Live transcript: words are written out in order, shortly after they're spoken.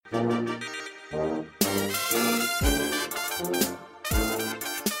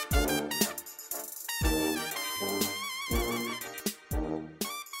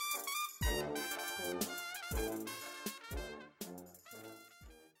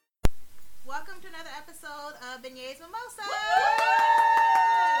Welcome to another episode of Beignets Mimosa.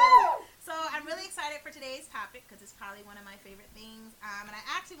 So I'm really excited for today's topic because it's probably one of my favorite things. And I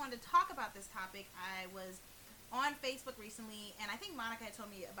actually wanted to talk about this topic. I was on Facebook recently, and I think Monica had told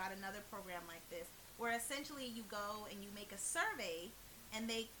me about another program like this, where essentially you go and you make a survey, and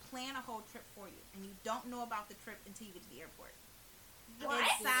they plan a whole trip for you, and you don't know about the trip until you get to the airport. What?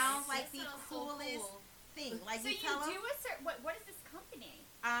 It sounds like That the sounds coolest so cool. thing. Like So you you tell them, do a certain. What is this company?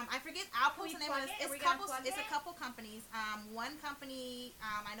 I forget. I'll post we the name of plug this. it? Are we It's gonna couple. plug It's a it? couple companies. One company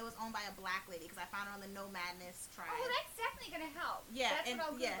I know is owned by a black lady because I found it on the No Madness tribe. Oh, that's definitely gonna help. Yeah, that's and-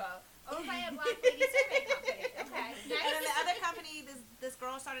 what I'll yeah. Google. Owned by a black lady survey company. Okay. And then the Nice. other company, this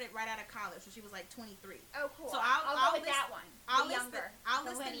girl started it right out of college, so she was like 23. Oh, cool. So I'll I'll go with list- that one. I'll The list younger. I'll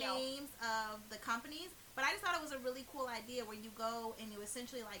list the millennial. names of the companies, but I just thought it was a really cool idea where you go and you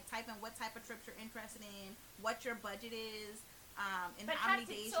essentially like type in what type of trips you're interested in, what your budget is, and But how many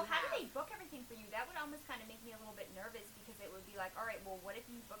days so you how have. do they book everything for you? That would almost kind of make me a little bit nervous because it would be like, all right, well, what if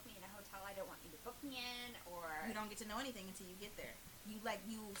you book me in a hotel I don't want you to book me in, or You don't get to know anything until you get there.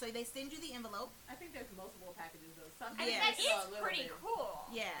 So they send you the envelope. I think there's multiple packages though. Some I mean, Yeah. that packages are a is little pretty bit- cool.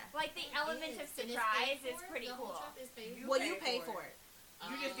 Yeah. Like the element of And it's surprise paid is for? pretty The whole cool. trip is paid You for? Well, you pay for it.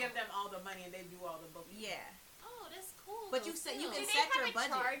 You just give them all the money and they do all the booking. Yeah. Oh, that's cool. But you though, said you still. can Do set they your have a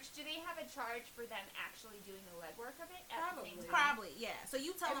budget. charge? Do they have a charge for them actually doing the legwork of it? At the same Probably. time? Probably, yeah. So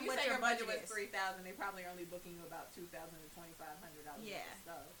you tell If them you what say your budget was is. $3,000, they probably only booking you about $2,000 to $2,500. Yeah.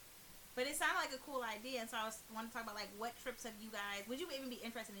 So But it sounded like a cool idea, and so I want to talk about like what trips have you guys? Would you even be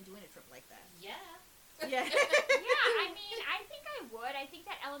interested in doing a trip like that? Yeah. Yeah. Yeah, I mean, I think I would. I think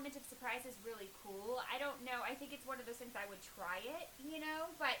that element of surprise is really cool. I don't know. I think it's one of those things I would try it, you know,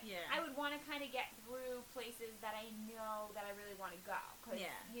 but Yeah. I would want to kind of get through places that I know that I really want to go. 'Cause, Yeah.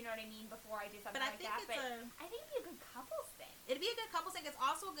 you know what I mean? Before I do something But I like think that. it's But a- I think it'd be a good couples thing. It'd be a good couple thing. It's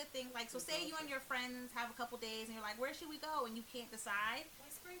also a good thing. Like, so Good say you culture. and your friends have a couple days, and you're like, "Where should we go?" And you can't decide.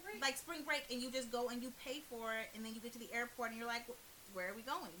 Like spring break. Like spring break, and you just go and you pay for it, and then you get to the airport, and you're like, "Where are we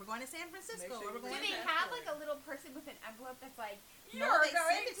going? We're going to San Francisco. Make sure or we're you going Do to they Yeah. have like a little person with an envelope that's like, No, you're they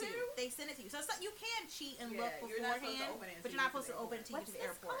going send it to to? you. They send it to you. So you can cheat and Yeah, look you're not supposed to beforehand, open it but until you're not you get supposed to to the open it until you What's get to the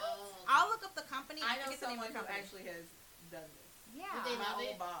this airport. called? Oh. I'll look up the company. I know forget the name of someone the who company. actually has done this. Yeah. They My love old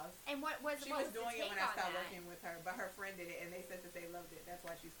it? boss. And what was She what was the doing it take when I on started that? working with her, but her friend did it, and they said that they loved it. That's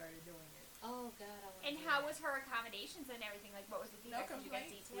why she started doing it. Oh God, I want And how was her accommodations and everything? Like, what was the No feedback? Did you get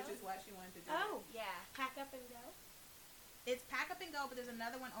complaints, details? which is why she wanted to do Oh, yeah. Pack up and go. It's Pack Up and Go, but there's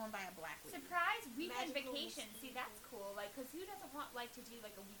another one owned by a black lady. Surprise weekend Magical vacation. Mistake. See, that's cool. Like, because who doesn't want like to do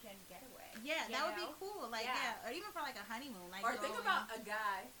like a weekend getaway? Yeah, You that would be know? cool. Like, Yeah. yeah, or even for like a honeymoon. Like, Or go think and- about a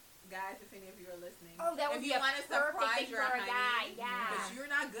guy. Guys, if any of you are listening. Oh, that would if be you a want to perfect surprise thing your for a honey, guy, yeah. but you're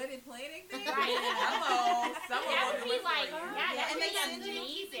not good at planning things. Right. Hello, someone That will would do be it for like, you. yeah, Yeah, that and would they be send you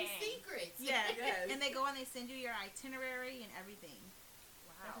keeping amazing. secrets. Yeah, Yes. and they go and they send you your itinerary and everything.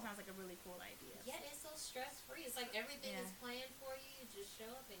 That Wow. sounds like a really cool idea. Yeah, it's so stress free. It's like everything Yeah. is planned for you. You just show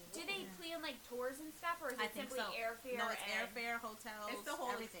up and go. Do they Yeah. plan like tours and stuff, or is I it think simply so. airfare? No, it's and airfare, hotels, It's the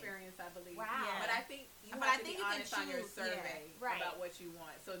whole everything. experience, I believe. Wow. Yeah. But I think you But have I to think be you can honest on your choose, yeah. survey Right. about what you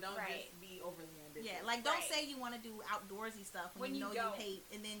want. So don't Right. just be overly ambitious. Yeah, like don't Right. say you want to do outdoorsy stuff when, When you you know don't. you hate,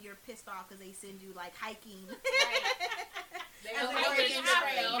 and then you're pissed off because they send you like hiking. They As only a go hiking in Hiking the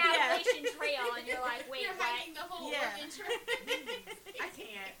trail. the trail. Yeah. Appalachian Trail, and you're like, wait, You're what? hiking the whole Yeah. Oregon Trail. I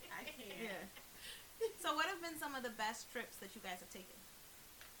can't. I can't. Yeah. So what have been some of the best trips that you guys have taken?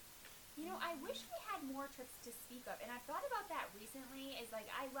 You know, I wish we had more trips to speak of, and I've thought about that recently. Is like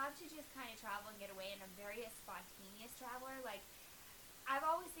I love to just kind of travel and get away, and I'm very a spontaneous traveler. Like I've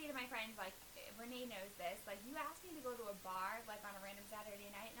always said to my friends, like Renee knows this, like you asked me to go to a bar like on a random Saturday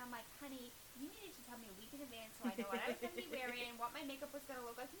night, and I'm like, honey, you needed to tell me a week in advance so I know what I was going to be wearing, what my makeup was going to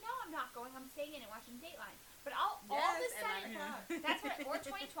look like. No, I'm not going. I'm staying in and watching Dateline. But all of a Yes, and sudden, I'm- that's what, or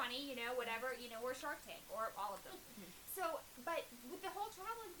 2020, you know, whatever, you know, or Shark Tank, or all of them. So, but with the whole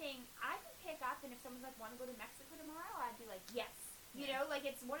traveling thing, I could pick up, and if someone's like, want to go to Mexico tomorrow, I'd be like, yes. You know, like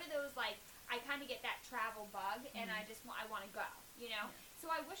it's one of those, like, I kind of get that travel bug, and I just I want to go, you know. So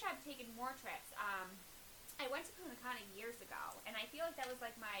I wish I'd taken more trips. I went to Punta Cana years ago, and I feel like that was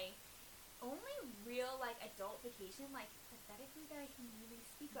like my only real like adult vacation, like pathetically that I can really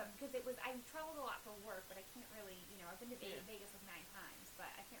speak of, because it was I traveled a lot for work, but I can't really, you know, I've been to Vegas like 9 times, but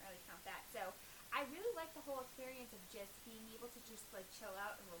I can't really count that. So I really like the whole experience of just being able to just like chill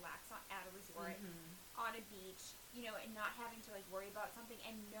out and relax at a resort, on a beach, you know, and not having to like worry about something,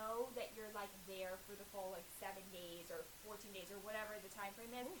 and know that you're like there for the full like 7 days or 14 days or whatever the time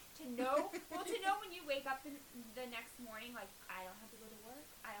frame is. To know, to know when you wake up the next morning, like I don't have to go to work,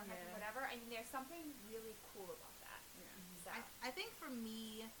 I don't have to whatever. I mean, there's something really cool about that. So. I think for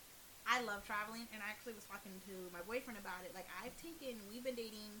me, I love traveling, and I actually was talking to my boyfriend about it. Like, we've been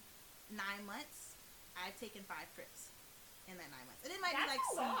dating 9 months. I've taken 5 trips in that 9 months. And it might be like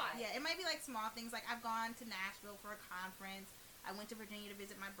it might be like small things. Like, I've gone to Nashville for a conference. I went to Virginia to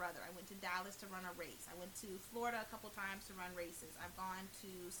visit my brother. I went to Dallas to run a race. I went to Florida a couple times to run races. I've gone to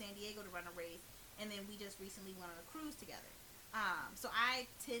San Diego to run a race. And then we just recently went on a cruise together. So I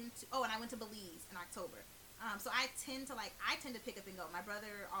tend to, and I went to Belize in October. So I tend to pick up and go. My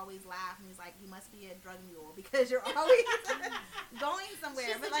brother always laughs and he's like, "You must be a drug mule because you're always going somewhere."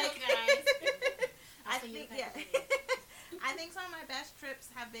 Just But a like, joke, guys. I think I think some of my best trips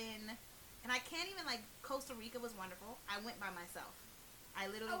have been, and I can't even like Costa Rica was wonderful. I went by myself. I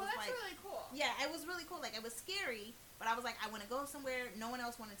literally was that's like, really cool. yeah, it was really cool. Like, it was scary, but I was like, I want to go somewhere. No one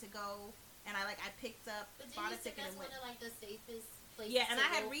else wanted to go, and I picked up, But bought a did you ticket, think and that's went. one of like the safest places? Yeah, and to I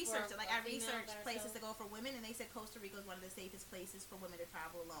had go researched it. for Like, a I female researched by places to herself? go for women, and they said Costa Rica was one of the safest places for women to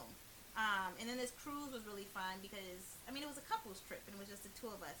travel alone. And then this cruise was really fun because, I mean, it was a couples trip, and it was just the 2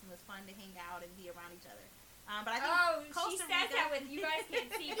 of us, and it was fun to hang out and be around each other. But I think she Costa says Rica, that with, you guys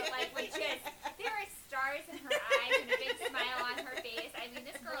can't see, but like legit, there are stars in her eyes and a big smile on her face. I mean,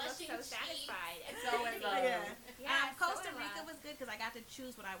 this girl looks so Blushing satisfied and cheeks. so So in in love. love. Yeah. Costa so in Rica love. was good because I got to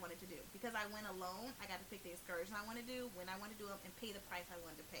choose what I wanted to do. Because I went alone, I got to pick the excursion I want to do, when I want to do them, and pay the price I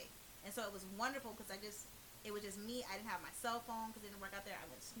wanted to pay. And so it was wonderful because it was just me. I didn't have my cell phone because it didn't work out there. I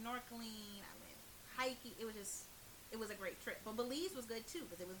went snorkeling, I went hiking. It was a great trip. But Belize was good too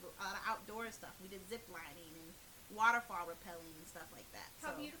because it was a lot of outdoor stuff. We did zip lining and waterfall rappelling and stuff like that.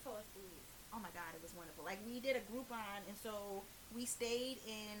 How So, beautiful is Belize? oh my God, it was wonderful. Like, we did a Groupon, and so we stayed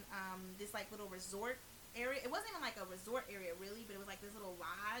in this like little resort area. It wasn't even like a resort area really, but it was like this little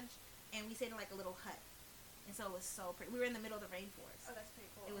lodge, and we stayed in like a little hut. And so it was so pretty. We were in the middle of the rainforest. Oh, that's pretty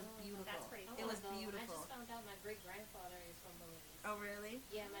cool. It was beautiful. That's pretty I cool. It was wanna go. beautiful. I just found out my great-grandfather is from Belize. Oh, really?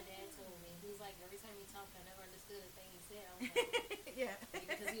 Yeah, my dad told me. He was like, every time he talked, I never understood a thing he said. I was like, Yeah.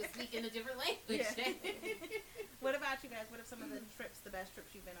 because he was speaking a different language. What about you guys? What are some of the best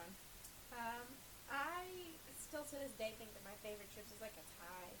trips you've been on? I still to this day think that my favorite trips is like a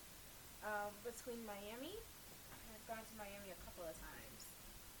tie between Miami. I've gone to Miami a couple of times,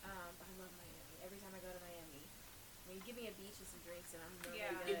 but I love Miami. Every time I go to Miami, I mean, you give me a beach and some drinks, and I'm really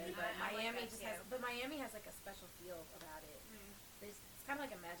good. But I like Miami that just too. Miami has like a special feel about it. It's kind of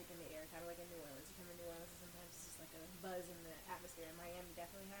like a magic in the air, kind of like in New Orleans. You come to New Orleans, and sometimes it's just like a buzz in the atmosphere. And Miami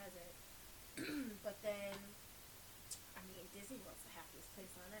definitely has it. But then, I mean, Disney World's the happiest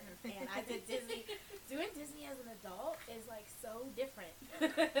place on earth. And I did Disney. Doing Disney as an adult is like so different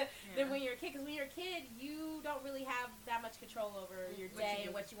than when you're a kid. Because when you're a kid, you don't really have that much control over your What day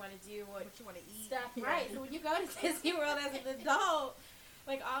you and do. what you want to do, what you want to eat? stuff. Right. So when you go to Disney World as an adult,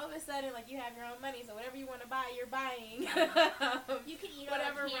 like all of a sudden, like you have your own money. So whatever you want to buy, you're buying. You can eat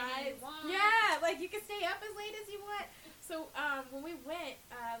Whatever all the candy rides. you want. Yeah, like you can stay up as late as you want. So when we went,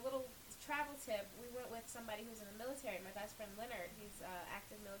 little travel tip, we went with somebody who's in the military. My best friend Leonard, he's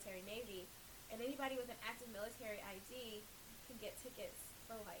active military Navy, and anybody with an active military ID can get tickets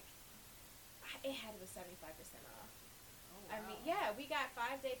for like, it had to be 75% off. Oh, wow. I mean, yeah, we got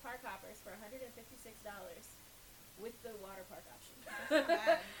 5-day park hoppers for $156 with the water park option. That's not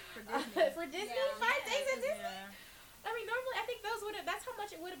bad for Disney. For Disney, Yeah. 5 days at Disney. Yeah. I mean, normally I think that's how much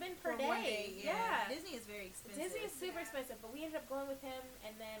it would have been per For day. 1 day, Yeah. Disney is very expensive. Disney is super Yeah. expensive, but we ended up going with him,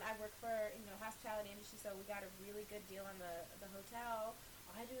 and then I work for hospitality industry, so we got a really good deal on the hotel.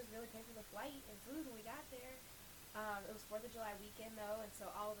 All I had to do was really pay for the flight and food when we got there. It was 4th of July weekend though, and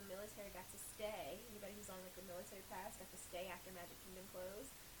so all of the military got to stay. Anybody who's on like the military pass got to stay after Magic Kingdom closed.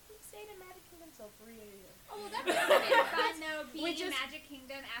 We stayed in Magic Kingdom till 3 a.m. Oh, well, that would have been fun though, being We in just- Magic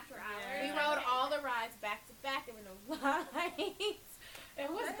Kingdom after hours. We Yeah. rode all the rides back to back. There were no lines. It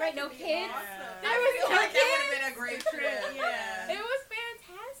was That great. had No to be kids. awesome. There I was feel no like that would kids. have been a great trip. Yeah. It was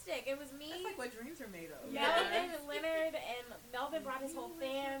fantastic. It was me, That's like what dreams are made of. Melvin, and Leonard, and Melvin brought his whole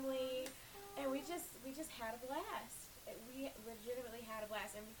family, and we just had a blast. We legitimately had a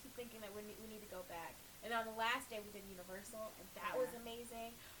blast, and we keep thinking that we need to go back. And on the last day, we did Universal, and that was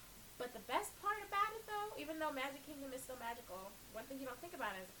amazing. But the best part about it, though, even though Magic Kingdom is so magical, one thing you don't think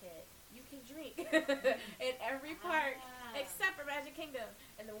about as a kid, you can drink in every park except for Magic Kingdom.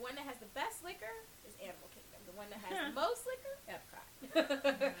 And the one that has the best liquor is Animal Kingdom. The one that has the most liquor, Epcot.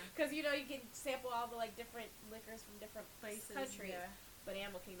 Because you can sample all the like different liquors from different Places, countries. yeah. But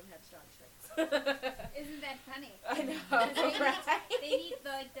Animal Kingdom had strong drinks. Isn't that funny? I know, They right? need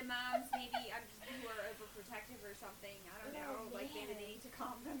the moms maybe who are overprotective or something. I don't know. Oh, Like maybe man. they need to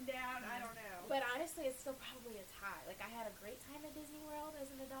calm them down. I don't know. But honestly, it's still probably a tie. Like, I had a great time at Disney World as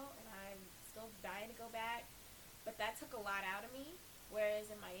an adult, and I'm still dying to go back. But that took a lot out of me.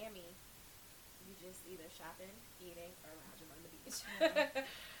 Whereas in Miami, you just either shopping, eating, or lounging on the beach.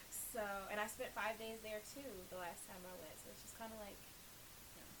 So, and I spent 5 days there too the last time I went. So it's just kind of like,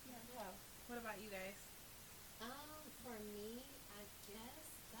 yeah. What about you guys? For me, I guess,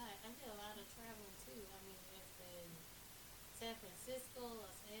 God, I did a lot of travel too. I mean, it's been San Francisco,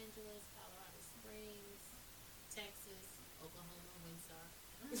 Los Angeles, Colorado Springs, Texas, Oklahoma, Windsor.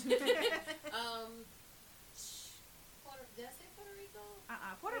 Did I say Puerto Rico?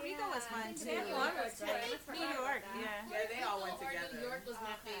 Puerto Rico was Yeah, I fun think too. New York was New great. York, Forgot about yeah. Yeah, they all went Puerto Rico or together. New York was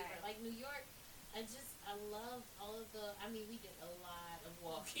my Okay. favorite. Like New York, I loved all of the. I mean, we did a lot of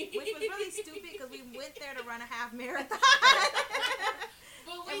walking, Which was really stupid because we went there to run a half marathon.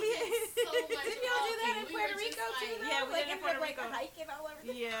 But And we did so much Didn't y'all do that in walking. We Puerto were just Rico too? like- Though? Yeah, we like, did in ended Puerto up, like, Rico. hiking all over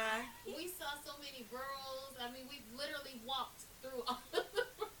the Yeah. We saw so many boroughs. I mean, we literally walked through all of the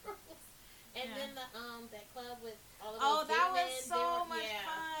boroughs. And Yeah. then that club with all of those Oh, that gay was men, so they were- much yeah.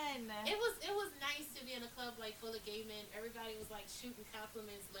 fun. It was nice to be in a club like full of gay men. Everybody was like shooting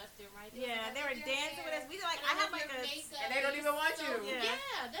compliments left and right. Yeah, like, they "I were love your dancing with hair. us. We did like And I had love like your a makeup. And they don't It's even want so- you.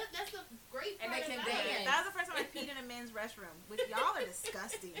 Yeah. That's the great And part they can about dance. it. that was the first time I peed in a men's restroom, which y'all are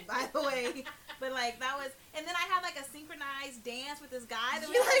disgusting, by the way. But like that was, and then I had like a synchronized dance with this guy that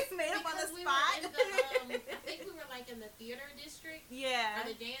we like made up on the Because we spot. were in the, I think we were like in the theater district Yeah. or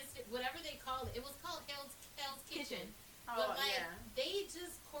the dance, whatever they called it. It was called Hell's Kitchen. Oh, But like yeah. they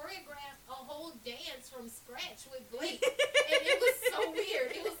just choreographed a whole dance from scratch with Blake, and it was so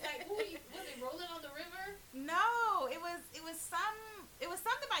weird. It was like, was it Rolling on the River? No, it was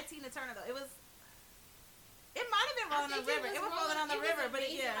something by Tina Turner though. It might have been I Rolling on think the River. It was Rolling on the River, but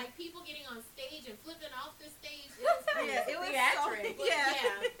amazing. yeah. Like people getting on stage and flipping off the stage. It was crazy. Yeah, it was Theatric. so, Yeah.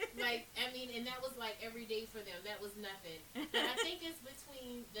 yeah. Like, I mean, and that was like every day for them. That was nothing. But I think it's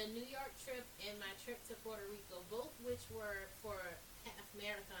between the New York trip and my trip to Puerto Rico, both which were for half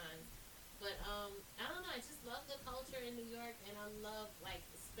marathons. But I don't know. I just love the culture in New York, and I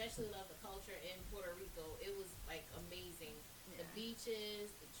especially love the culture in Puerto Rico. It was like amazing. The beaches,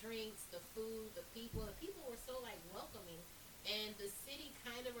 the drinks, the food, the people. The people were so like welcoming, and the city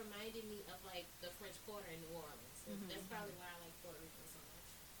kind of reminded me of like the French Quarter in New Orleans. So that's probably why I like Puerto Rico so much.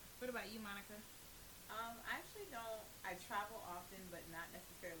 What about you, Monica? I actually don't. I travel often, but not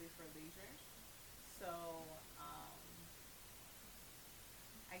necessarily for leisure. So,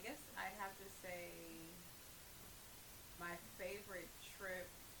 I guess I have to say my favorite trip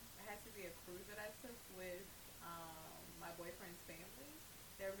had to be a cruise that I took with my boyfriend's family.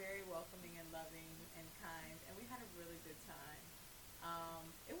 They're very welcoming and loving and kind, and we had a really good time.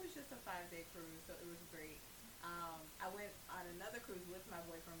 It was just a 5-day cruise, so it was great. I went on another cruise with my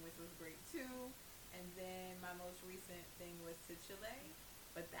boyfriend, which was great too. And then my most recent thing was to Chile,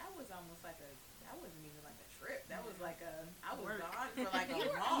 but that was almost like that wasn't even like a trip. That was like I was Work. gone for like a You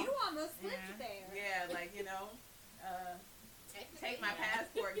month. almost lived Yeah. there. Yeah, like, take my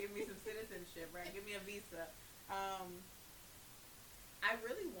passport, give me some citizenship, right? Give me a visa. I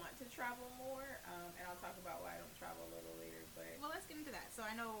really want to travel more, and I'll talk about why I don't travel a little later, but Well, let's get into that. So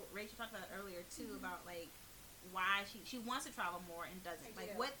I know Rachel talked about it earlier too about like why she wants to travel more and doesn't. I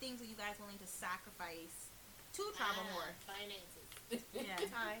Like, do. what things are you guys willing to sacrifice to travel more? Finances. Yeah,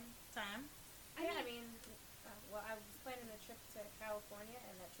 Time. time. Yeah, I mean, well, I was planning a trip to California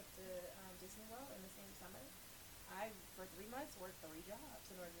and that trip to Disney World in the same summer. I, for 3 months, worked 3 jobs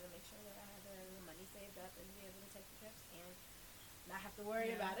in order to make sure that I had the money saved up and be able to take the trips and not have to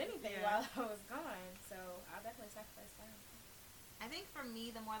worry Yeah, about anything yeah. while I was gone. So I'll definitely sacrifice time. I think for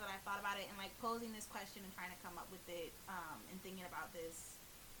me, the more that I thought about it and like posing this question and trying to come up with it, and thinking about this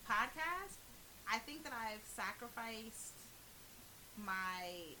podcast, I think that I've sacrificed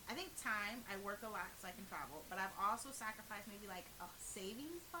I think time. I work a lot so I can travel, but I've also sacrificed maybe like a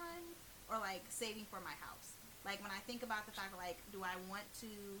savings fund or like saving for my house. Like when I think about the fact of like, do I want to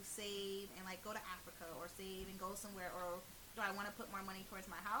save and like go to Africa or save and go somewhere, or do I want to put more money towards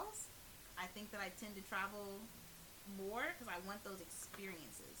my house? I think that I tend to travel more because I want those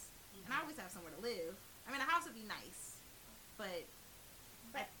experiences, and I always have somewhere to live. I mean, a house would be nice, but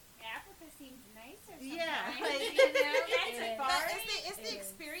Africa seems nicer. Yeah, sometimes, like- you know, that's It a is. but far. it's the It is.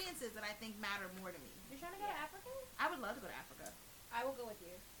 experiences that I think matter more to me. You're trying to go to Africa? I would love to go to Africa. I will go with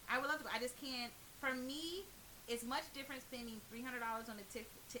you. I would love to go. I just can't. For me, it's much different spending $300 on a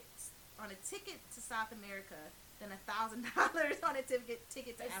ticket to South America than $1,000 on a ticket to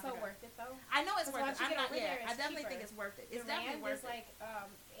It's Africa. so worth it though. I know it's Because worth once it. you I'm get not over yet. there, I it's definitely cheaper. think it's worth it. It's The definitely rand worth is it. like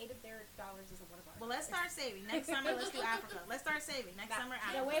 $8 of their dollars is a one of ours. Well, let's start saving. Next summer, let's do Africa. Let's start saving. Next summer,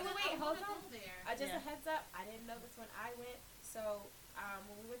 Yeah, Africa. wait, hold I on. wanna go there. Just Yeah. a heads up, I didn't know this when I went. So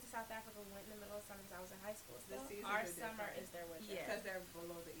when we went to South Africa, we went in the middle of summer because I was in high school. The Still. seasons Our are summer different. is their winter. Yeah. Because they're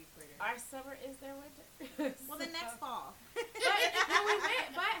below the equator. Our summer is their winter. Well, then next fall.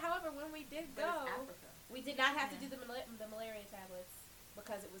 However, when we did But it's go, Africa. we did not have to Yeah. do the malaria tablets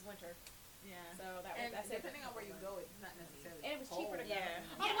because it was winter. Yeah. So that was And that's it. depending on where you go, it's not necessarily And it was cheaper to go. Yeah.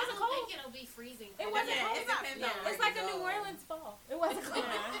 Oh, it wasn't I don't cold. think it'll be freezing. It wasn't Yeah, cold. it's not- depends yeah. on where It's like you a New go. Orleans fall. It wasn't cold.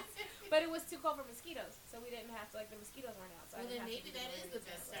 Yeah. But it was too cold for mosquitoes, so we didn't have to, like, the mosquitoes weren't out. So I Well, didn't then have to maybe do that malaria is the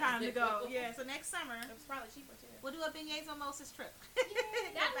best tablets. Time to go. Yeah. So next summer, It was probably cheaper, too. we'll do a beignets mimosas trip.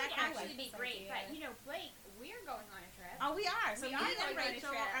 That would Backpack. actually be This great. idea. But, you know, Blake, we're going on a trip. Oh, we are. So We me are and going on a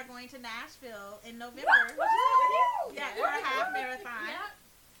Rachel trip. are going to Nashville in November. Woo! Yeah, for a half marathon. Yep.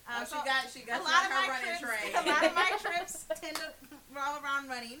 Oh, So she a got lot of her my running trips, train. a lot of my trips tend to revolve around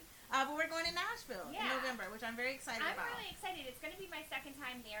running. But we're going to Nashville in Yeah. November, which I'm very excited I'm about. really excited. It's going to be my second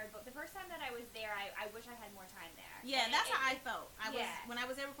time there, but the first time that I was there, I wish I had more time there. Yeah, And that's it- how I it- felt. yeah. When I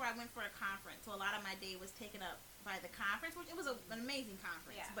was there before, I went for a conference, so a lot of my day was taken up by the conference, which it was an amazing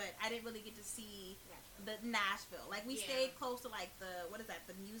conference. Yeah. But I didn't really get to see Nashville. the Nashville. Like we Yeah. stayed close to like the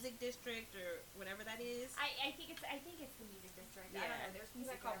the music district or whatever that is. I think it's the music district. I don't Yeah. know. There's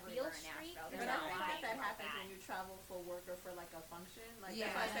music called everywhere Beale in Street? Nashville. But But There's I a think lot that about happens that. when you travel for work or for like a function. Like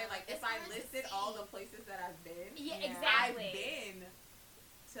Yeah. that's why I say like It's if I hard to listed see. all the places that I've been, Yeah, Yeah. exactly. I've been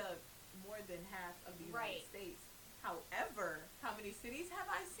to more than half of the United Right. States. However, how many cities have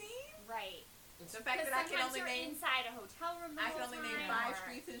I seen? Right. The fact Because that I can sometimes only you're name inside a hotel room the I can whole only name time, 5 or-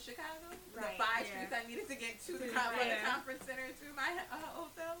 streets in Chicago. The Right. 5 Yeah. streets I needed to get to the Right. conference center to my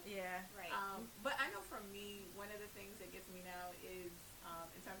hotel. Yeah. Right. But I know for me, one of the things that gets me now is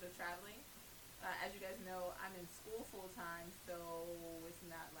in terms of traveling. As you guys know, I'm in school full time, so it's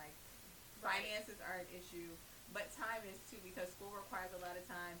not like Right. finances are an issue, but time is too because school requires a lot of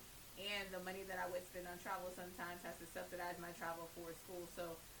time, and the money that I would spend on travel sometimes has to subsidize my travel for school.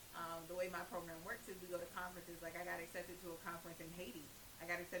 So the way my program works is we go to conferences. Like I got accepted to a conference in Haiti. I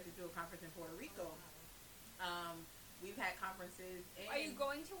got accepted to a conference in Puerto Rico. We've had conferences. Are you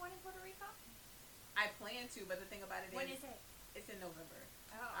going to one in Puerto Rico? I plan to, but the thing about it When is is it? it's in November.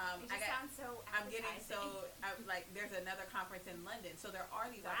 Oh, it I just got- sounds so I'm getting appetizing. like there's another conference in London, so there are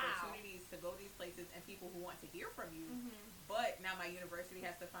these Wow. opportunities to go to these places and people who want to hear from you. Mhm. But now my university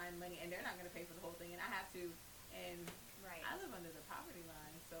has to find money, and they're not going to pay for the whole thing, and I have to. And Right. I live under the poverty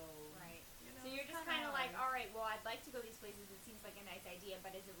line, so Right. you know. So you're it's just kinda kind of like, hard. all right, well, I'd like to go these places. It seems like a nice idea,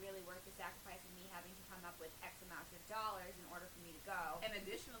 but is it really worth the sacrifice of me having to come up with X amount of dollars in order for me to go? And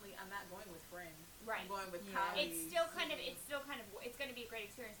additionally, I'm not going with friends. Right. I'm going with Yeah. colleagues. It's still kind of, it's going to be a great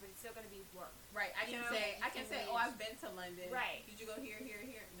experience, but it's still going to be work. right. I you can know, say, you I can can say, leave. oh, I've been to London. Right. Did you go here, here,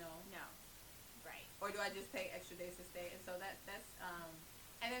 here? No. No. Right. Or do I just pay extra days to stay? And so that's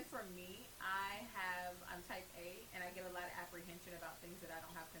and then for me, I'm type A, and I get a lot of apprehension about things that I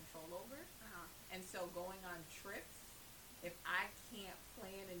don't have control over. Uh-huh. And so going on trips, if I can't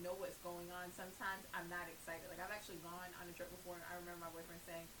plan and know what's going on, sometimes I'm not excited. Like I've actually gone on a trip before, and I remember my boyfriend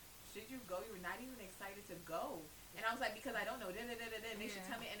saying, "Should you go? You were not even excited to go." And I was like, "Because I don't know." And they should Yeah.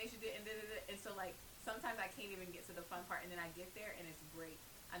 tell me, and they should do it, and so like sometimes I can't even get to the fun part, and then I get there, and it's great.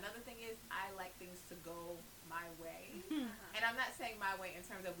 Another thing is I like things to go my way. Uh-huh. And I'm not saying my way in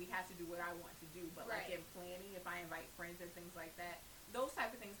terms of we have to do what I want to do, but like Right. in planning, if I invite friends and things like that, those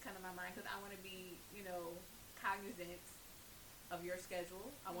type of things come to my mind because I want to be, cognizant of your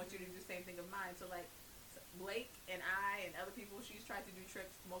schedule. I want you to do the same thing of mine. So like Blake and I and other people, she's tried to do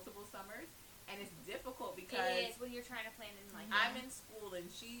trips multiple summers, and it's difficult because It is when you're trying to plan in like I'm in school and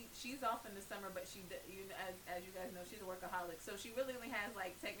she's off in the summer, but as you guys know, she's a workaholic. So she really only has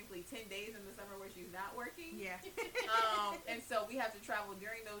like technically 10 days in the summer where she's not working. Yeah. And so we have to travel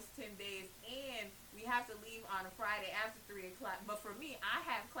during those 10 days, and we have to leave on a Friday after 3 o'clock. But for me, I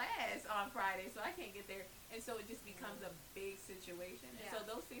have class on Friday, so I can't get there, and so it just becomes a big situation. And so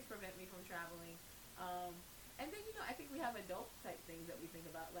Yeah. those things prevent me from traveling. And then I think we have adult type things that we think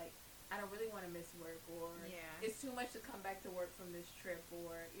about, like I don't really want to miss work, or Yeah. it's too much to come back to work from this trip,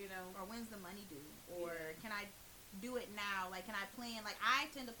 or Or when's the money due? Or can I do it now? Like, can I plan? Like,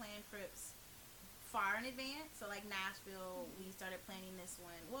 I tend to plan trips far in advance. So, like, Nashville, we started planning this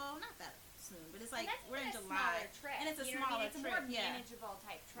one. Well, not that soon, but it's like and that's we're in even a July. smaller trip, And it's a you know what I smaller mean? It's a trip, more yeah. manageable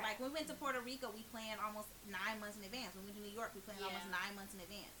type trip. Like, when we went to Puerto Rico, we planned almost 9 months in advance. When we went to New York, we planned almost Yeah. 9 months in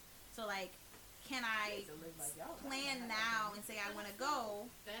advance. So, like, can I To live like y'all. plan now and say I want to go?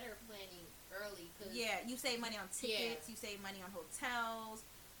 Better planning early. Cause Yeah, you save money on tickets, you save money on hotels.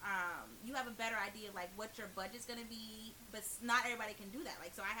 You have a better idea of like what your budget's gonna be, but not everybody can do that.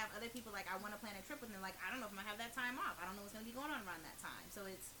 Like, so I have other people like I want to plan a trip with them. Like, I don't know if I'm gonna have that time off. I don't know what's gonna be going on around that time. So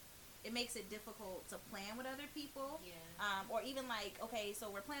it makes it difficult to plan with other people. Yeah. Or even like, okay, so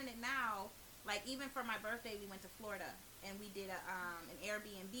we're planning it now. Like, even for my birthday, we went to Florida and we did an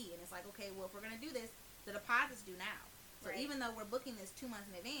Airbnb, and it's like, okay, well, if we're gonna do this, the deposit's due now. So Right. even though we're booking this 2 months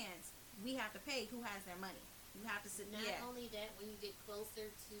in advance, we have to pay who has their money. You have to sit. Not Yeah. only that, when you get closer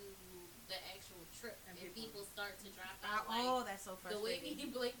to the actual trip And and people- people start to drop out, Oh, that's so the way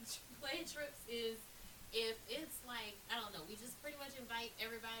frustrating. we plan trips is if it's like, I don't know, we just pretty much invite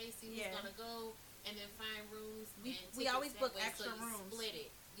everybody, see who's Yeah. gonna go, and then find rooms. We and we tickets always that book way, extra so you rooms. Split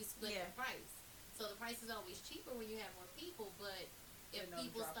it. You split Yeah. the price. So the price is always cheaper when you have more people, but if They don't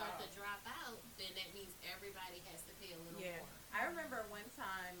people drop start out. to drop out, then that means everybody has to pay a little Yeah. more. I remember one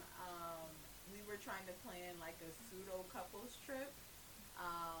time we were trying to plan like a pseudo couples trip,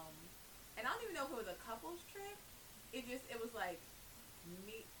 and I don't even know if it was a couples trip. It was like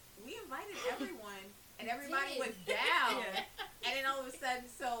me. We invited everyone, and everybody was down. Yeah. And then all of a sudden,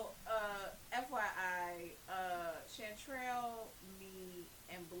 so FYI, Chantrell, me,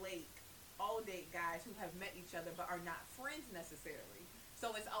 and Blake all date guys who have met each other but are not friends necessarily. So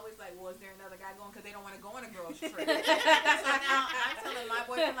it's always like, well, is there another guy going? Because they don't want to go on a girls trip. So now I'm telling my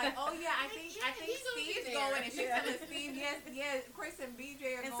boyfriend like, oh yeah, I think he's gonna be Steve's there. going, and she's telling Steve, yes, Chris and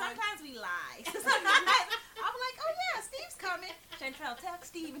BJ are And going. sometimes we lie. Sometimes I'm like, oh yeah, Steve's coming. Chantrell,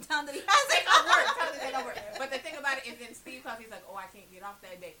 text Steve and tell him that he has They it. don't work. Tell them they don't work. But the thing about it is, then Steve calls. He's like, "Oh, I can't get off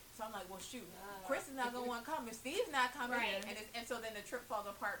that day." So I'm like, "Well, shoot, Chris is not gonna want to come, and Steve's not coming." Right. And so then the trip falls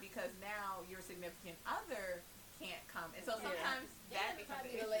apart because now your significant other can't come, and so Yeah. sometimes that becomes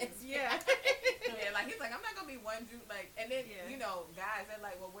the issue. Yeah. Yeah, like he's like, I'm not gonna be one dude, like, and then Yeah. you know, guys, they're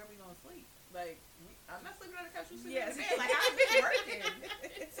like, well, where we gonna sleep? Like, I'm not sleeping on the couch. You sleeping Yes. in the bed. Like, I've been working.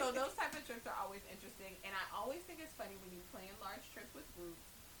 So those type of trips are always interesting, and I always think it's funny when you plan large trips with groups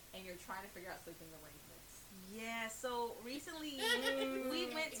and you're trying to figure out sleeping arrangements. Yeah, so recently we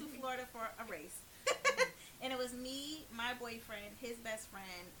went to Florida for a race. And it was me, my boyfriend, his best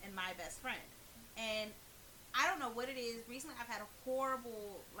friend, and my best friend. And I don't know what it is. Recently I've had a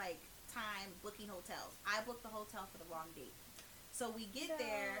horrible time booking hotels. I booked the hotel for the wrong date. So we get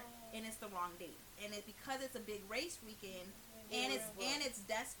there and it's the wrong date. And it's because it's a big race weekend and it's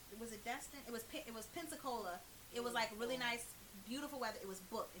was it Destin? It was Pensacola. It was like really nice, beautiful weather. It was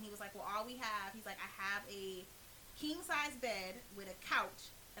booked. And he was like, well, all we have, he's like, I have a king size bed with a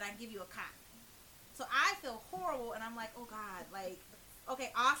couch and I give you a cot. So I feel horrible and I'm like, oh God,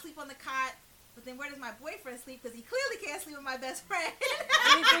 okay, I'll sleep on the cot. But then where does my boyfriend sleep? Because he clearly can't sleep with my best friend.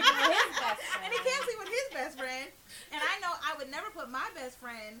 And he sleeps with his best friend. And he can't sleep with his best friend. And I know I would never put my best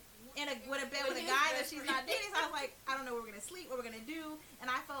friend with a bed with a guy that she's not dating. So I was like, I don't know where we're going to sleep, what we're going to do.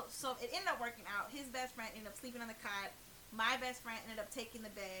 And I felt so, it ended up working out. His best friend ended up sleeping on the cot. My best friend ended up taking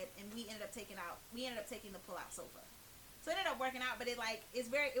the bed. And we ended up taking the pull-out sofa. So it ended up working out. But it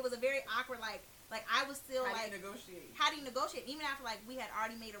was a very awkward, I was still How do you negotiate? how do you negotiate? Even after we had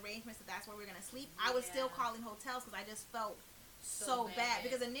already made arrangements that that's where we were gonna sleep, I was still Yeah. calling hotels because I just felt So so bad. bad.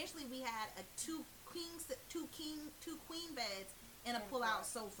 Because initially we had two queen beds and a pull-out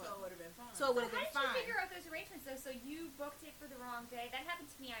sofa, So it would have been fine. so it would have How been did you fine. figure out those arrangements though? So you booked it for the wrong day. That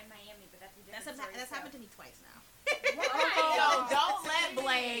happened to me in Miami, but that's a different story. That's so. happened to me twice now. So don't let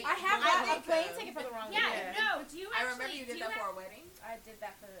Blake. I have I a think- plane ticket for the wrong Yeah, day. no. Do you I actually? remember you did that for a wedding, I did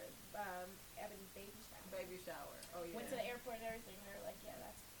that for Evan's baby shower. baby shower. Oh yeah. Went to the airport and everything. They were like, yeah,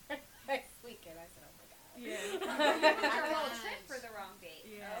 that's next weekend. I said, oh my god. Yeah. Your whole trip for the wrong date.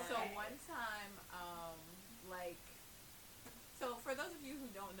 Yeah. So Okay. one time, so for those of you who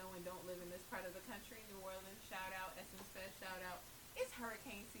don't know and don't live in this part of the country, New Orleans, shout out, Essence Fest, shout out. It's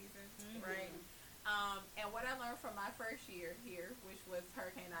hurricane season, right? And what I learned from my first year here, which was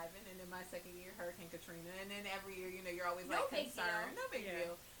Hurricane Ivan, and then my second year, Hurricane Katrina, and then every year, you're always No like big concerned. deal. No big Yeah.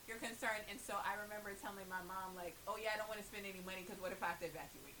 deal. You're concerned, and so I remember telling my mom oh yeah, I don't want to spend any money because what if I have to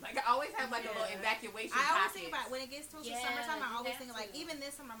evacuate? I always have a little Yeah. evacuation. I always pocket. think about when it gets towards the Yeah, summertime. I you always have think to. even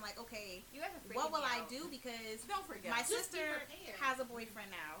this summer, I'm like, okay, You guys are freaking what will me I out. do? Because Don't forget. my Just be sister prepared. has a boyfriend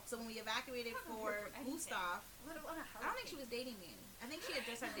now. So when we evacuated I don't for remember anything. Gustav, Let alone a I don't think she was dating me. I think she had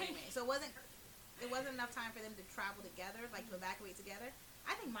just started dating me. So it wasn't enough time for them to travel together, to evacuate together.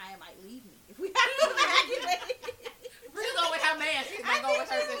 I think Maya might leave me if we have to evacuate. She's going with her man. She's not going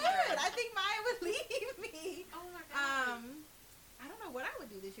with her sister. I think Maya would leave me. Oh my god. I don't know what I would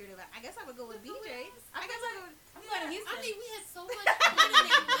do this year. I guess I would go with Go with BJ. us. I guess I would. I'm going to Houston. I mean, we had so much fun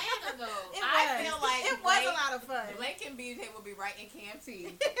in Atlanta though. It I was. feel menu table will be right in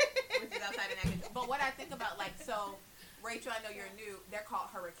KMT, which is outside of Natchez. But what I think about, like, so, Rachel, I know you're new. They're called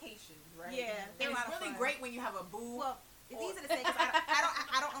hurricanes, right? Yeah, And they're a it's lot of really fun. great when you have a boo. Well, it's easy to say because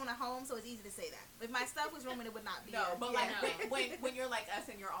I don't own a home, so it's easy to say that. If my stuff was rooming, it would not be. No, but Yeah. like when you're like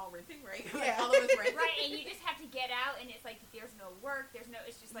us and you're all renting, right? Like, Yeah. all of us rent. Right, and you just have to get out, and it's like there's no work, it's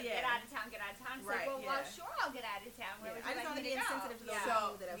just like Yeah. get out of town, get out of town. It's Right, like, well, yeah. sure, I'll get out of town. Where Yeah, would I you just like want to me be to go? insensitive to those Yeah. So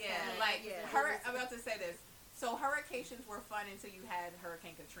people that have yeah, passed. like Yeah. I'm about to say this. So hurricanes were fun until you had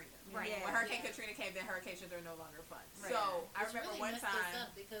Hurricane Katrina. Right. When Yeah. Hurricane Yeah. Katrina came, then hurricanes are no longer fun. Right. So I Which remember really one messed us time.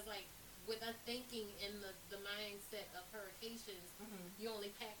 up because, like, with us thinking in the mindset of hurricanes, you only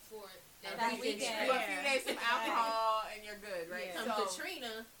pack for That that weekend. weekend. Do a few days some Yeah. alcohol and you're good, right? Yeah. Come So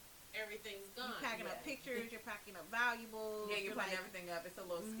Katrina, everything's gone. You're packing up Yeah. pictures, you're packing up valuables. yeah, you're putting like everything up. It's a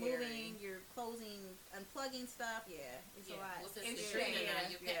little scary. moving, you're closing, unplugging stuff. Yeah, it's a lot. Well, since It's Katrina shady, now,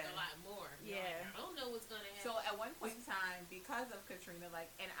 you pack yeah. a lot more. You're Yeah. like, I don't know what's gonna happen. So at one point in time, because of Katrina,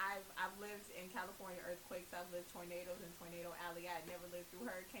 like, and I've lived in California earthquakes, I've lived tornadoes in Tornado Alley. I had never lived through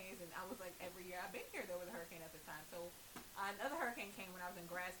hurricanes, and I was like, every year I've been here, there was a hurricane at the time. So another hurricane came when I was in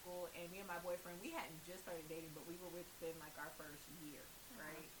grad school, and me and my boyfriend, we hadn't just started dating, but we were within like our first year,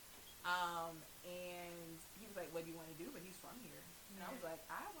 right? And he was like, "What do you want to do?" But he's from here, and I was like,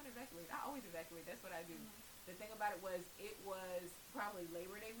 "I want to evacuate. I always evacuate. That's what I do." The thing about it was probably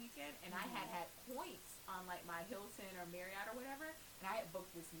Labor Day weekend, and I had points on like my Hilton or Marriott or whatever, and I had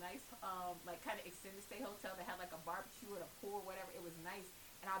booked this nice like kind of extended stay hotel that had like a barbecue and a pool or whatever. It was nice,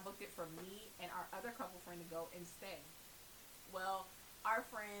 and I booked it for me and our other couple friend to go and stay. Well, our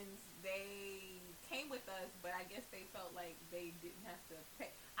friends, they came with us, but I guess they felt like they didn't have to pay.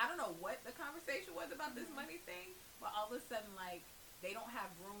 I don't know what the conversation was about this money thing, but all of a sudden, like, they don't have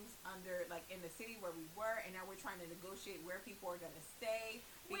rooms under, like, in the city where we were, and now we're trying to negotiate where people are going to stay.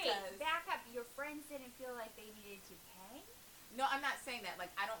 Wait, Because, back up. Your friends didn't feel like they needed to pay? no, I'm not saying that.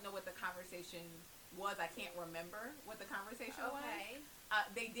 Like, I don't know what the conversation was. I can't remember what the conversation was. Okay.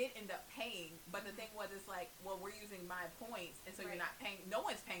 They did end up paying, but the thing was, it's like, well, we're using my points, and so you're Right. not paying. No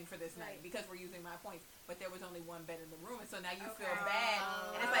one's paying for this night Right. because we're using my points. But there was only one bed in the room, and so now you feel Okay. bad,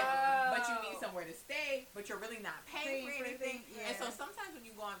 and it's like, Oh. but you need somewhere to stay, but you're really not paying for anything. Yeah. And so sometimes when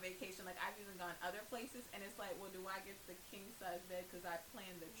you go on vacation, like I've even gone other places, and it's like, well, do I get the king size bed because I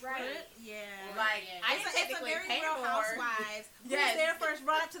planned the trip? Right. Yeah. Like Yeah. I It's didn't a technically very pay Real more. Housewives. Yes. Who's there first?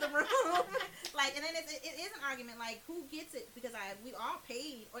 Run up to the room. Like, and then it is an argument. Like, who gets it? Because we all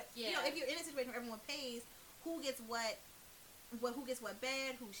paid. Or, you know, Yeah. if you're in a situation where everyone pays, who gets what? Who gets what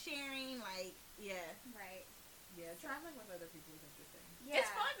bed? Who's sharing? Like, yeah. Right. Yeah, traveling with other people is interesting. Yeah.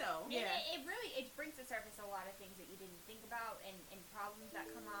 It's fun though. And Yeah. it really brings to surface a lot of things that you didn't think about and problems that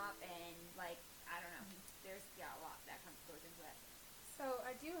come up and like I don't know. There's a lot that goes into it. So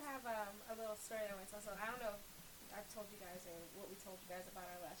I do have a little story that I want to tell. So I don't know if I've told you guys or what we told you guys about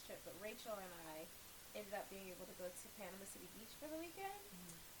our last trip, but Rachel and I ended up being able to go to Panama City Beach for the weekend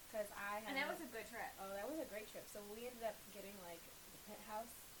because I had And that was a good trip. that was a great trip. So we ended up getting like the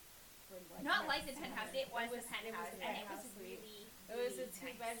penthouse. For, like, Not my like the summer. penthouse. It was the penthouse, the and it penthouse was suite. really. It was a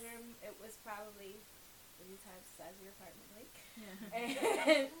really nice. 2-bedroom. It was probably 3 times the size of your apartment, Blake. Yeah.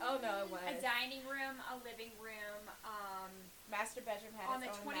 And, oh no, it was. A dining room, a living room, Master bedroom had on the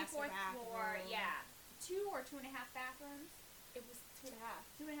its own master 24th floor. bathroom. Yeah, 2 or 2.5 bathrooms. It was 2.5.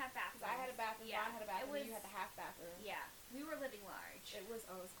 2.5 bathrooms. Because I had a bathroom, Yeah. Ron had a bathroom, It was, you had the half bathroom. Yeah, we were living large. It was,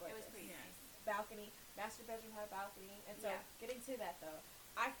 oh, it was It gorgeous. was pretty nice. Balcony, master bedroom had a balcony. And so, Yeah. getting to that though,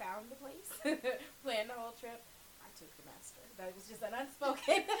 I found the place, planned the whole trip. I took the master. That was just an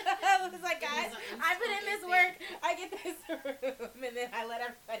unspoken. I was like, It was guys, an I put in this unspoken work. I get this room. And then I let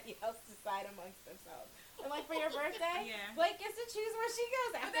everybody else decide amongst themselves. And like for your birthday, Yeah. Blake gets to choose where she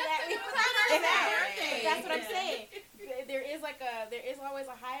goes. After that's that, it we was her birthday. That's what I'm Yeah. saying. There is always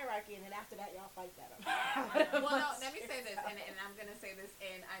a hierarchy, and then after that, y'all fight that. Well, no, let me say this, and I'm gonna say this,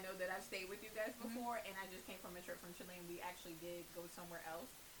 and I know that I've stayed with you guys before, and I just came from a trip from Chile, and we actually did go somewhere else.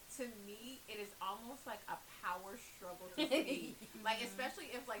 To me, it is almost like a power struggle to see. Like, especially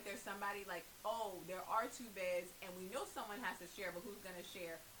if, like, there's somebody, like, oh, there are 2 beds, and we know someone has to share, but who's gonna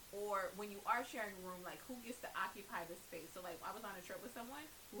share? Or when you are sharing a room, like, who gets to occupy the space? So, like, I was on a trip with someone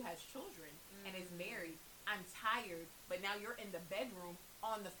who has children and is married. I'm tired, but now you're in the bedroom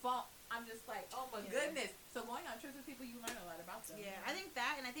on the phone. I'm just like, oh my Yeah. goodness. So going on trips with people, you learn a lot about them. Yeah, I think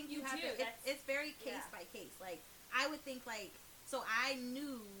that, and I think you You have do, to. that's- It's very case yeah. by case. Like, I would think, like, so I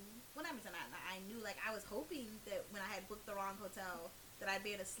knew. Well, I mean, I knew, like, I was hoping that when I had booked the wrong hotel, that I'd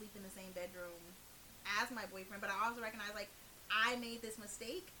be able to sleep in the same bedroom as my boyfriend. But I also recognized, like, I made this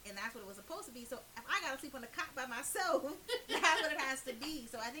mistake, and that's what it was supposed to be. So if I gotta sleep on the cot by myself, that's what it has to be.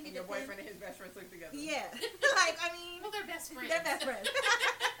 So I think And it your depends. boyfriend and his best friend sleep together. Yeah, like I mean, Well, they're best friends. they're best friends.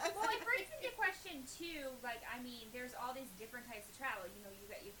 Well, it brings into question too. Like, I mean, there's all these different types of travel. You know, you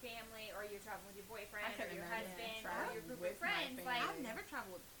got your family, or you're traveling with your boyfriend, I or couldn't your imagine husband, or traveling your group with of my friends. family. Like, I've never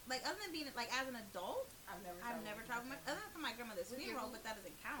traveled, like other than being like as an adult. I've never Traveled with other than for my grandmother's With your funeral, who? but that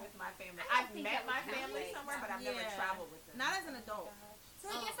doesn't count. with my family. I don't I've think met that my would count. family somewhere, but I've never Yeah. traveled with them. Not as an adult. so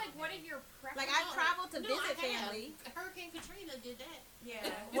I guess like, what are your preferences? Like I've traveled to No, visit I have. family. Hurricane Katrina did that. Yeah.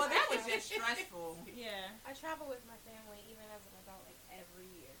 Well, that was just stressful. Yeah. I travel with my family even as an adult, like every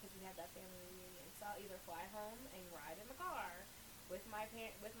year, because we have that family reunion. So I'll either fly home and ride in the car with my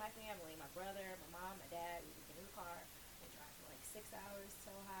family, my brother, my mom, my dad. We would get in the car and drive for like 6 hours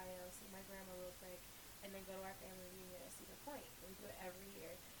to Ohio, see my grandma real quick, and then go to our family reunion at Cedar Point. We do it every year.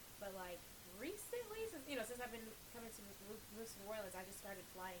 But like recently, since I've been coming to move to New Orleans, I just started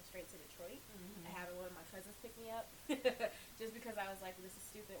flying straight to Detroit and having one of my cousins pick me up, just because I was like, this is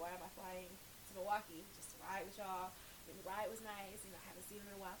stupid. Why am I flying to Milwaukee just to ride with y'all? The ride was nice. I haven't seen them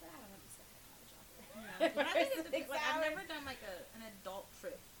in a while, but I don't want to be stuck in a car with y'all. But I think it's Six like, I've hours. never done like an adult